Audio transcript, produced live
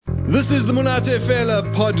This is the Munate Fela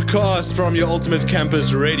podcast from your Ultimate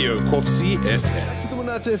Campus Radio, Kopsi FM. The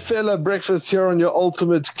Munate Fela breakfast here on your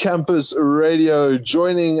Ultimate Campus Radio.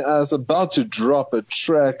 Joining us, about to drop a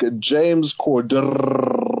track, James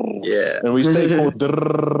Corden. Yeah. And we say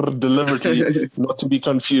Corden deliberately, not to be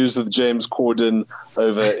confused with James Corden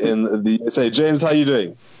over in the USA. James, how are you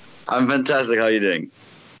doing? I'm fantastic. How are you doing?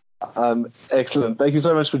 Excellent. Thank you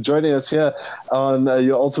so much for joining us here on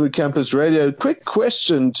your Ultimate Campus Radio. Quick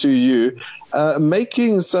question to you.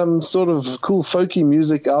 Making some sort of cool folky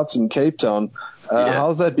music out in Cape Town,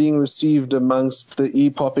 how's that being received amongst the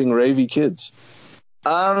e-popping ravey kids?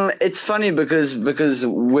 It's funny because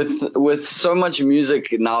with so much music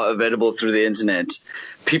now available through the internet,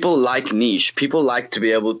 people like niche. People like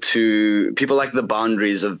the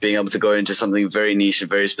boundaries of being able to go into something very niche and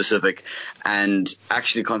very specific and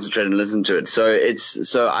actually concentrate and listen to it. So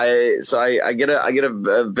I get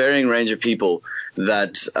a varying range of people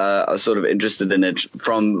that are sort of interested in it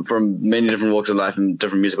from many different walks of life and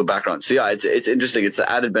different musical backgrounds. So yeah, it's interesting. It's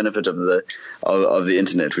the added benefit of the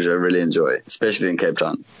internet, which I really enjoy, especially in Cape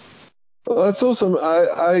Town. Well, that's awesome.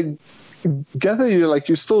 I gather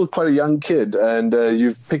you're still quite a young kid, and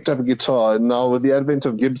you've picked up a guitar. And now with the advent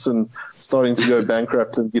of Gibson starting to go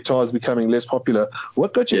bankrupt and guitars becoming less popular,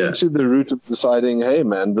 what got you into the route of deciding, hey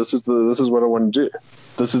man, this is what I want to do.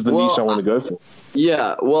 This is the niche I want to go for.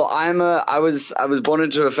 Yeah, well, I was born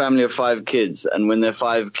into a family of 5 kids, and when there are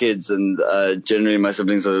 5 kids, and generally my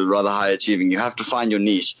siblings are rather high achieving, you have to find your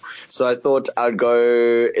niche. So I thought I'd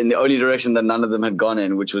go in the only direction that none of them had gone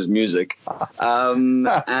in, which was music. And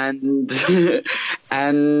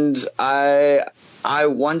I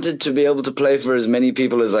wanted to be able to play for as many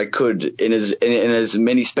people as I could in as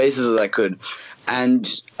many spaces as I could. And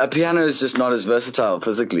a piano is just not as versatile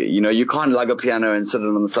physically. You know, you can't lug a piano and sit it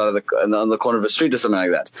on the side of on the corner of a street or something like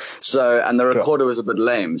that. So, and the recorder was a bit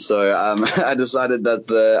lame. So, I decided that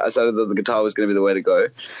the guitar was going to be the way to go.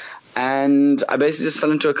 And I basically just fell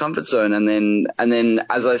into a comfort zone. And then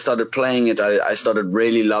as I started playing it, I started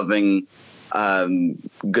really loving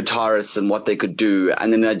guitarists and what they could do,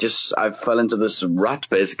 and then I fell into this rut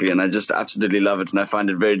basically, and I just absolutely love it, and I find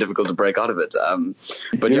it very difficult to break out of it.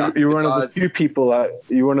 But you're one of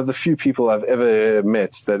the few people I've ever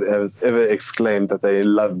met that has ever exclaimed that they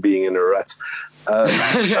love being in a rut.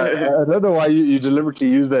 I don't know why you deliberately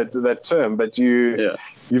use that term, but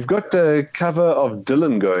you've got a cover of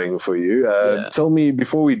Dylan going for you. Tell me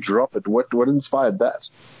before we drop it, what inspired that?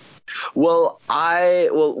 Well,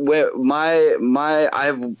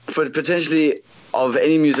 potentially of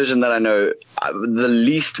any musician that I know, the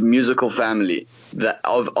least musical family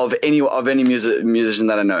of any musician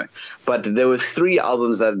that I know. But there were 3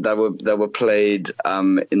 albums that were played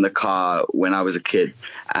in the car when I was a kid,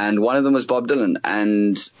 and one of them was Bob Dylan,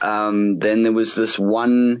 and then there was this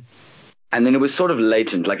one. And then it was sort of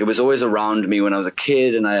latent, like it was always around me when I was a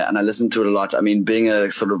kid, and I listened to it a lot. I mean, being a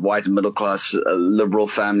sort of white middle class liberal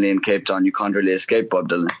family in Cape Town, you can't really escape Bob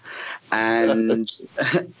Dylan. And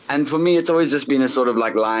and for me, it's always just been a sort of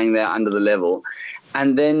like lying there under the level.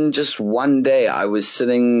 And then just one day I was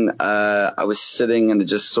sitting and it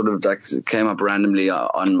just sort of like came up randomly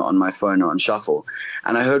on my phone or on shuffle.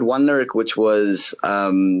 And I heard one lyric which was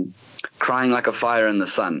crying like a fire in the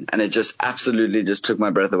sun, and it just absolutely just took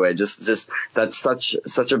my breath away. Just that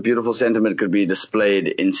such a beautiful sentiment could be displayed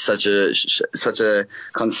in such a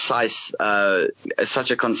concise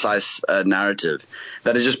narrative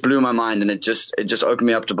that it just blew my mind, and it just opened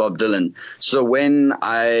me up to Bob Dylan. So when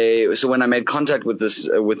I made contact with this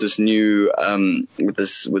new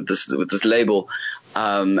label,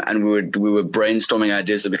 and we were brainstorming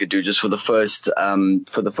ideas that we could do just for the first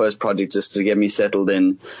project, just to get me settled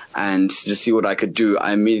in and to see what I could do.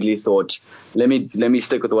 I immediately thought, let me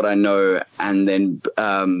stick with what I know and then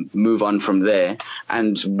move on from there.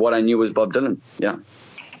 And what I knew was Bob Dylan. Yeah.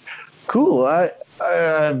 Cool. I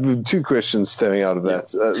have 2 questions stemming out of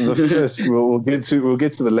that. The first, we'll get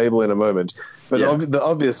to the label in a moment, but the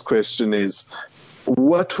obvious question is,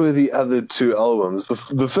 what were the other 2 albums?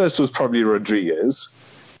 The first was probably Rodriguez.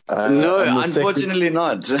 No, unfortunately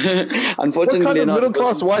not. Unfortunately, what kind of not.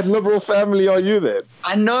 middle-class white liberal family are you then?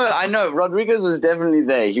 I know. Rodriguez was definitely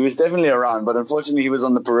there. He was definitely around, but unfortunately, he was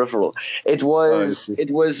on the peripheral. It was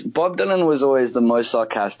Bob Dylan was always the most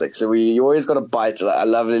sarcastic. So you always got a bite, a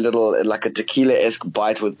lovely little, like a tequila-esque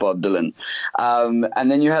bite with Bob Dylan.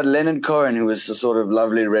 And then you had Leonard Cohen, who was a sort of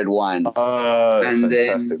lovely red wine. And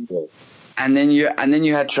fantastic. And then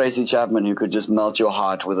you had Tracy Chapman, who could just melt your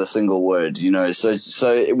heart with a single word, you know. So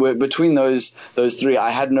between those three, I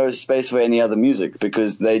had no space for any other music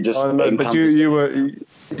because they just. Oh, no, but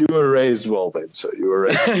you were raised well then, so you were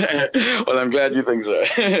raised. Well, I'm glad you think so.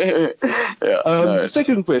 Yeah.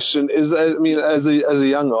 Second question is, I mean, as a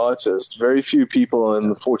young artist, very few people are in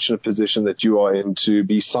the fortunate position that you are in to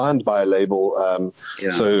be signed by a label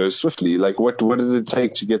so swiftly. Like, what did it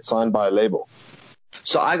take to get signed by a label?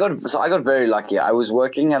 So I got very lucky. I was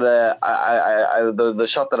working at the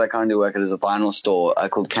shop that I currently work at is a vinyl store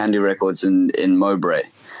called Candy Records in Mowbray.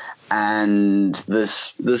 And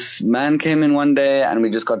this man came in one day and we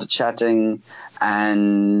just got to chatting,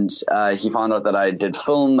 and he found out that I did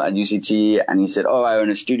film at UCT, and he said, "Oh, I own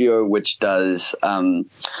a studio which does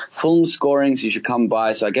film scoring, so you should come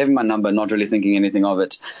by." So I gave him my number, not really thinking anything of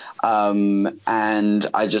it. And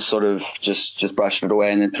I just sort of just brushed it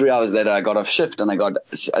away. And then 3 hours later, I got off shift and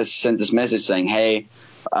I sent this message saying, "Hey,"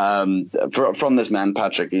 from this man,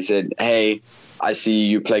 Patrick. He said, "Hey, I see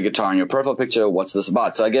you play guitar in your profile picture. What's this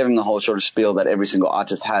about?" So I gave him the whole sort of spiel that every single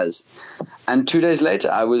artist has. And 2 days later,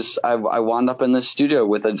 I wound up in the studio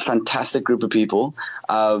with a fantastic group of people,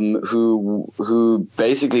 who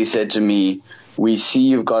basically said to me, we see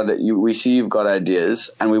you've got ideas,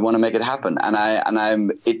 and we want to make it happen. And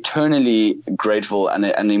I'm eternally grateful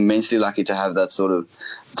and immensely lucky to have that sort of,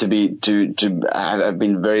 to have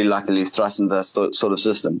been very luckily thrust into that sort of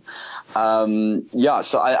system.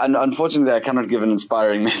 So unfortunately I cannot give an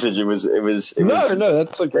inspiring message. It was No,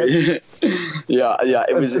 that's okay.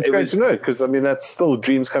 It was great to know, because I mean, that's still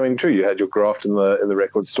dreams coming true. You had your graft in the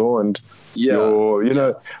record store, and your, you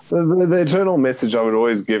know, the eternal message I would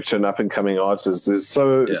always give to an up and coming artist is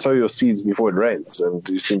sow your seeds before it rains, and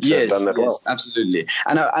you seem to have done that well. Yes, absolutely.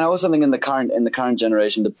 And I also think in the current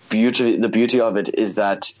generation, the beauty of it is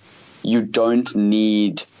that you don't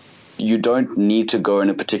need to go in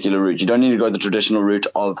a particular route. You don't need to go the traditional route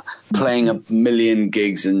of playing a million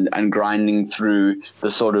gigs and grinding through the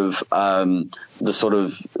sort of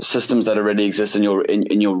systems that already exist in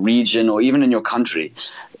your region or even in your country.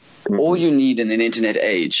 Mm-hmm. All you need in an internet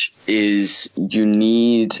age is you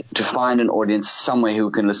need to find an audience somewhere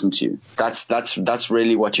who can listen to you. That's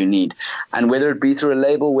really what you need. And whether it be through a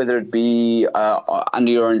label, whether it be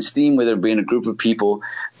under your own steam, whether it be in a group of people,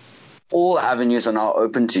 all avenues are now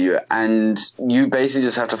open to you, and you basically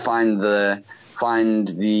just have to find the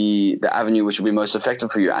avenue which will be most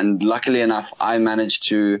effective for you. And luckily enough, I managed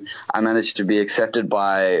to be accepted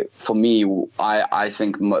by, for me, I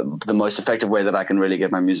think the most effective way that I can really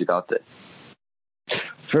get my music out there.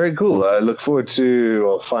 Very cool. I look forward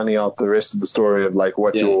to finding out the rest of the story of like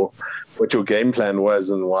what your game plan was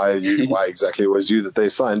and why exactly it was you that they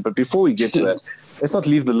signed. But before we get to that, let's not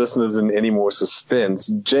leave the listeners in any more suspense.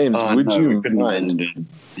 James, would you mind?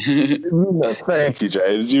 No, thank you,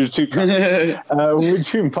 James. You're too kind.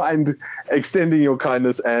 Would you mind extending your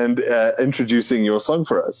kindness and introducing your song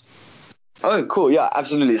for us? Oh, cool. Yeah,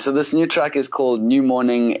 absolutely. So this new track is called New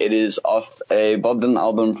Morning. It is off a Bob Dylan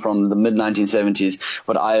album from the mid-1970s,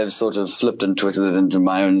 but I have sort of flipped and twisted it into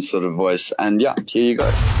my own sort of voice. And yeah, here you go.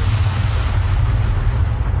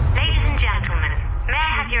 Ladies and gentlemen, may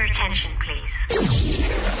I have your attention, please?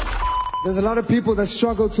 There's a lot of people that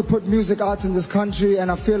struggle to put music out in this country, and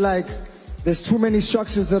I feel like there's too many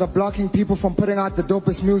structures that are blocking people from putting out the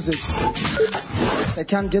dopest music. They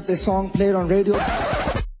can't get their song played on radio.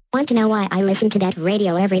 Want to know why I listen to that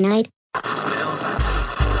radio every night?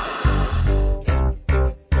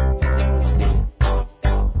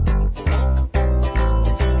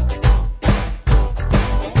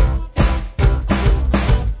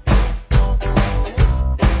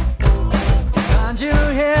 Can't you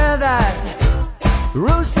hear that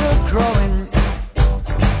rooster crowing?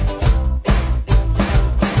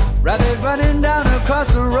 Rabbit running down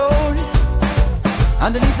across the road,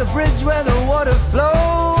 underneath the bridge where the water flows.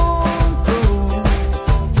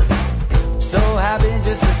 Happy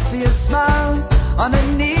just to see a smile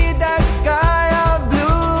underneath that sky of blue.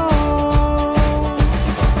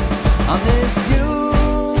 On this new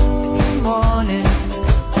morning,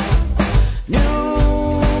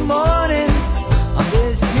 on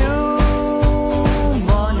this new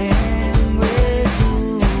morning with you.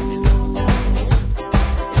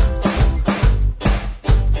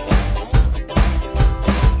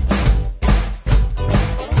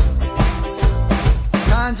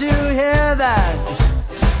 Can't you hear that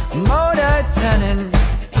motor turning?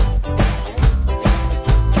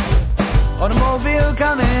 Automobile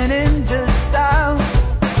coming into style,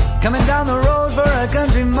 coming down the road for a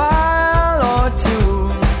country mile or two.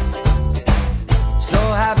 So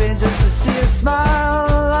happy just to see a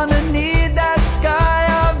smile underneath that sky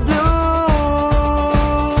of blue.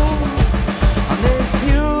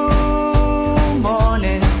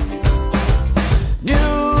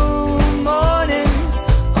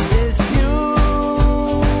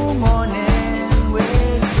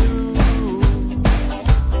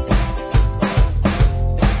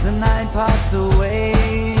 passed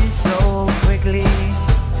away so quickly.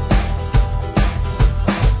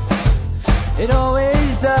 It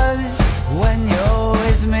always does when you're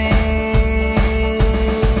with me.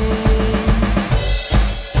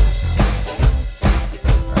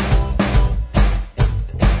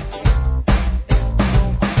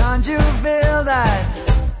 Can't you feel that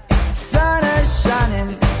sun is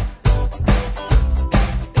shining?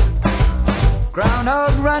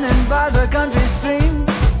 Groundhog running by the country stream.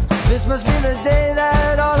 This must be the day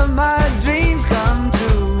that all of my dreams come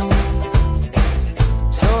true.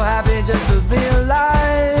 So happy just to be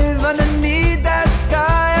alive underneath that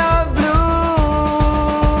sky of blue.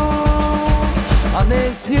 On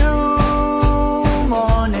this new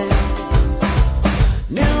morning,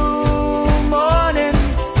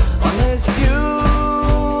 on this new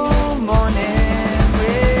morning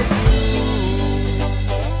with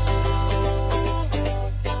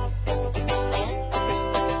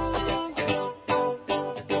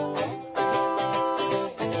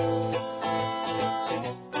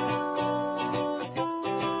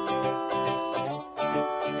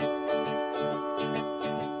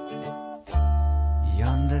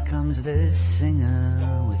Yonder comes this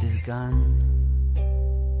singer with his gun,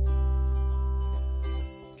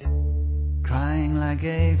 crying like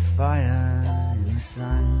a fire in the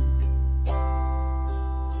sun.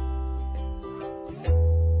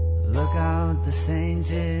 Look out, the saint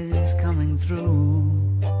is coming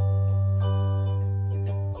through,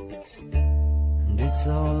 and it's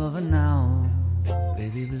all over now,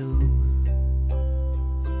 baby blue.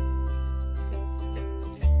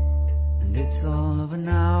 And it's all over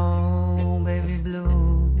now, baby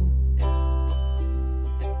blue.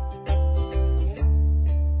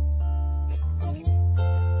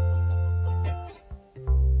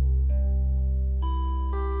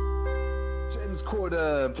 James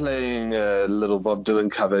Corder playing a little Bob Dylan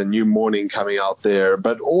cover, New Morning, coming out there,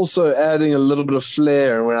 but also adding a little bit of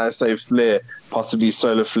flair. And when I say flair, possibly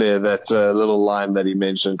solar flair, that little line that he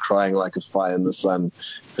mentioned, crying like a fire in the sun,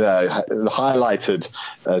 highlighted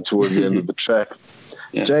towards the end of the track.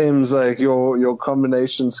 Yeah. James, like your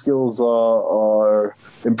combination skills are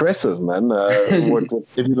impressive, man. What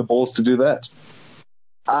gave you the balls to do that?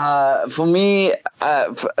 For me,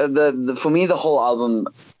 the whole album,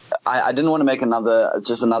 I didn't want to make another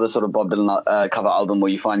sort of Bob Dylan cover album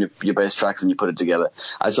where you find your best tracks and you put it together.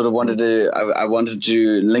 I sort of wanted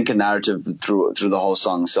to link a narrative through the whole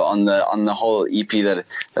song. So on the whole EP that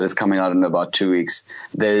is coming out in about 2 weeks,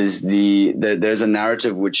 there's a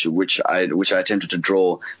narrative which I attempted to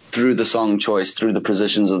draw through the song choice, through the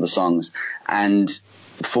positions of the songs. And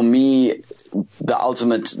for me, the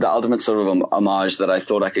ultimate sort of homage that I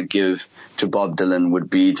thought I could give to Bob Dylan would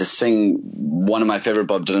be to sing one of my favorite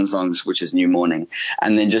Bob Dylan songs, which is New Morning,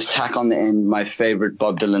 and then just tack on the end my favorite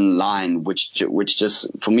Bob Dylan line, which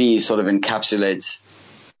just for me sort of encapsulates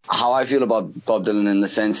how I feel about Bob Dylan, in the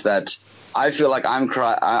sense that I feel like I'm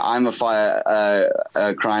a fire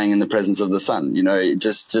crying in the presence of the sun. You know,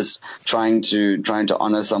 just trying to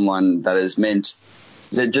honor someone that is meant.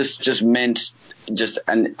 That just meant just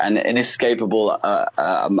an inescapable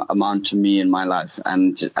amount to me in my life,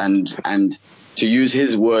 and to use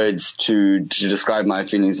his words to describe my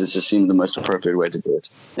feelings has just seemed the most appropriate way to do it.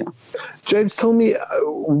 Yeah. James, tell me,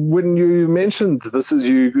 when you mentioned this is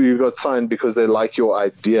you got signed because they like your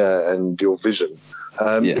idea and your vision.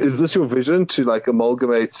 Is this your vision to like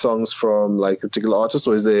amalgamate songs from like a particular artist,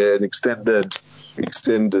 or is there an extended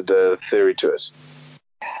theory to it?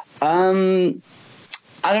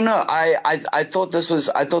 I don't know. I thought this was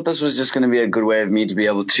just going to be a good way of me to be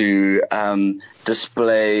able to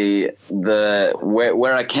display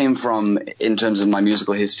where I came from in terms of my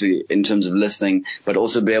musical history, in terms of listening, but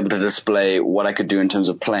also be able to display what I could do in terms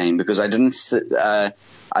of playing, because I didn't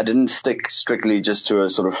stick strictly just to a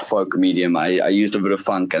sort of folk medium. I used a bit of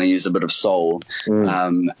funk and I used a bit of soul,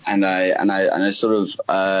 and I sort of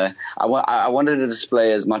I wanted to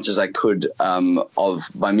display as much as I could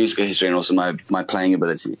of my musical history and also my playing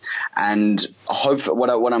ability. And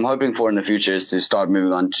what I'm hoping for in the future is to start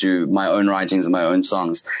moving on to my own writings and my own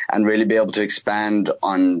songs, and really be able to expand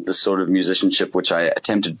on the sort of musicianship which I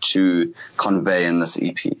attempted to convey in this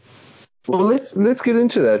EP. Well, let's get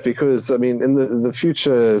into that, because I mean, in the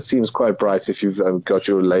future seems quite bright if you've got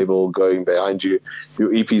your label going behind you.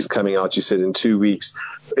 Your EP's coming out, you said, in 2 weeks.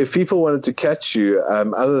 If people wanted to catch you,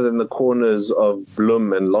 other than the corners of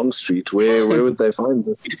Bloem and Long Street, where would they find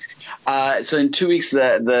it? So in 2 weeks,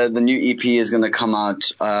 the new EP is going to come out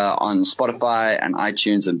on Spotify and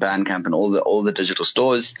iTunes and Bandcamp and all the digital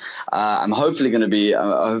stores. I'm hopefully going to be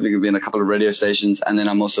in a couple of radio stations, and then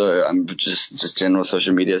I'm just general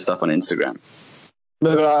social media stuff on Instagram.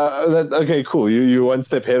 No, okay, cool. You're one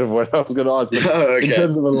step ahead of what I was going to ask. But Okay. In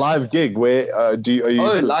terms of a live gig, where are you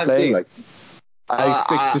live playing? gigs. Like, I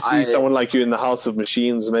expect to see someone like you in the House of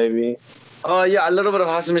Machines, maybe. Oh yeah, a little bit of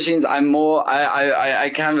House of Machines. I'm more. I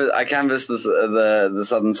canvass the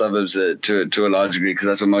southern suburbs to a large degree because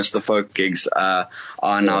that's where most of the folk gigs are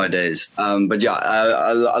nowadays. But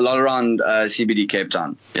yeah, a lot around CBD Cape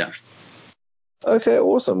Town. Yeah. Okay,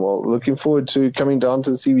 awesome. Well, looking forward to coming down to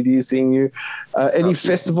the CBD, seeing you. Any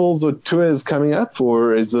festivals or tours coming up,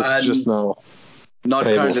 or is this just now? Not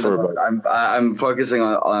currently. For I'm focusing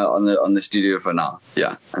on the studio for now.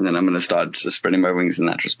 Yeah, and then I'm going to start spreading my wings in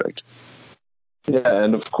that respect. Yeah,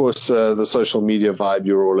 and of course the social media vibe.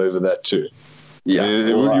 You're all over that too. Yeah,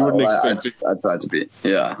 you wouldn't expect. I try to be.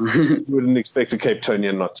 Yeah. You wouldn't expect a Cape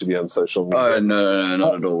Townian not to be on social media. Oh no,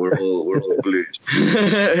 not at all. We're all glued.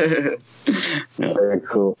 Yeah. Very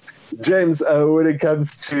cool. James, when it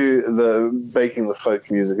comes to the making the folk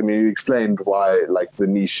music, I mean, you explained why, like, the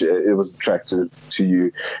niche, it was attractive to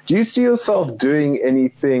you. Do you see yourself doing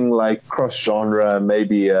anything like cross-genre,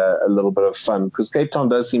 maybe a little bit of fun? Because Cape Town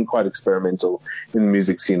does seem quite experimental in the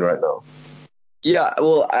music scene right now. Yeah,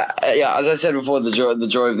 well, as I said before, the joy of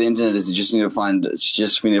the internet is you just need to find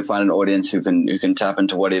an audience who can tap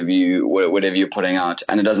into whatever you're putting out,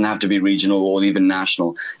 and it doesn't have to be regional or even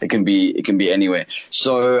national. It can be anywhere.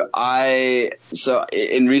 So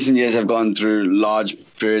in recent years, I've gone through large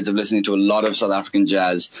periods of listening to a lot of South African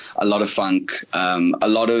jazz, a lot of funk, a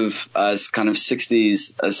lot of kind of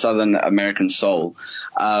 60s Southern American soul.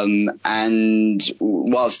 And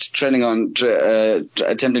whilst attempting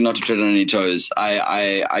not to tread on any toes,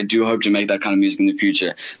 I do hope to make that kind of music in the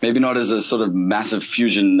future. Maybe not as a sort of massive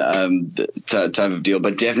fusion type of deal,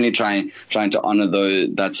 but definitely trying to honor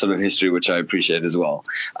that sort of history, which I appreciate as well.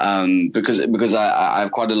 Because I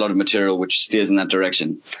have quite a lot of material which steers in that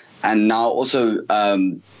direction. And now also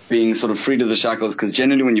being sort of free to the shackles, because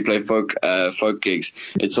generally when you play folk gigs,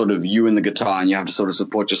 it's sort of you and the guitar, and you have to sort of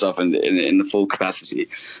support yourself in the full capacity.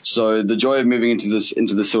 So the joy of moving into this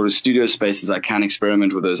sort of studio space is I can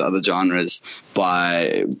experiment with those other genres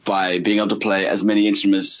by being able to play as many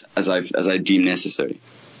instruments as I deem necessary.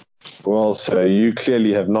 Well, so you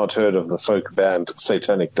clearly have not heard of the folk band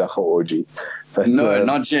Satanic Dacha Orgy. But, no,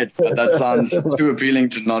 not yet. But that sounds too appealing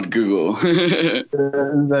to not Google. You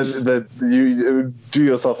do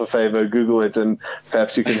yourself a favor, Google it, and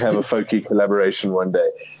perhaps you can have a folky collaboration one day.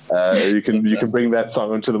 You can bring that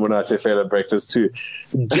song onto the Monate Fela Breakfast too.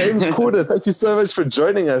 James Corder, thank you so much for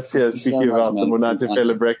joining us here, speaking about the Monate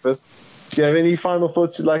Fela Breakfast. Do you have any final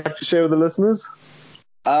thoughts you'd like to share with the listeners?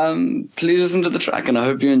 Please listen to the track, and I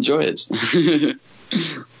hope you enjoy it.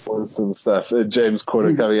 Awesome stuff. James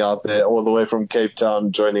Corder coming out there all the way from Cape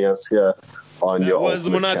Town, joining us here on your. That was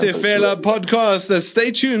the Monate Fela podcast.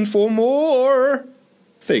 Stay tuned for more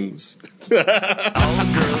things. All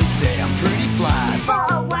the girls say I'm pretty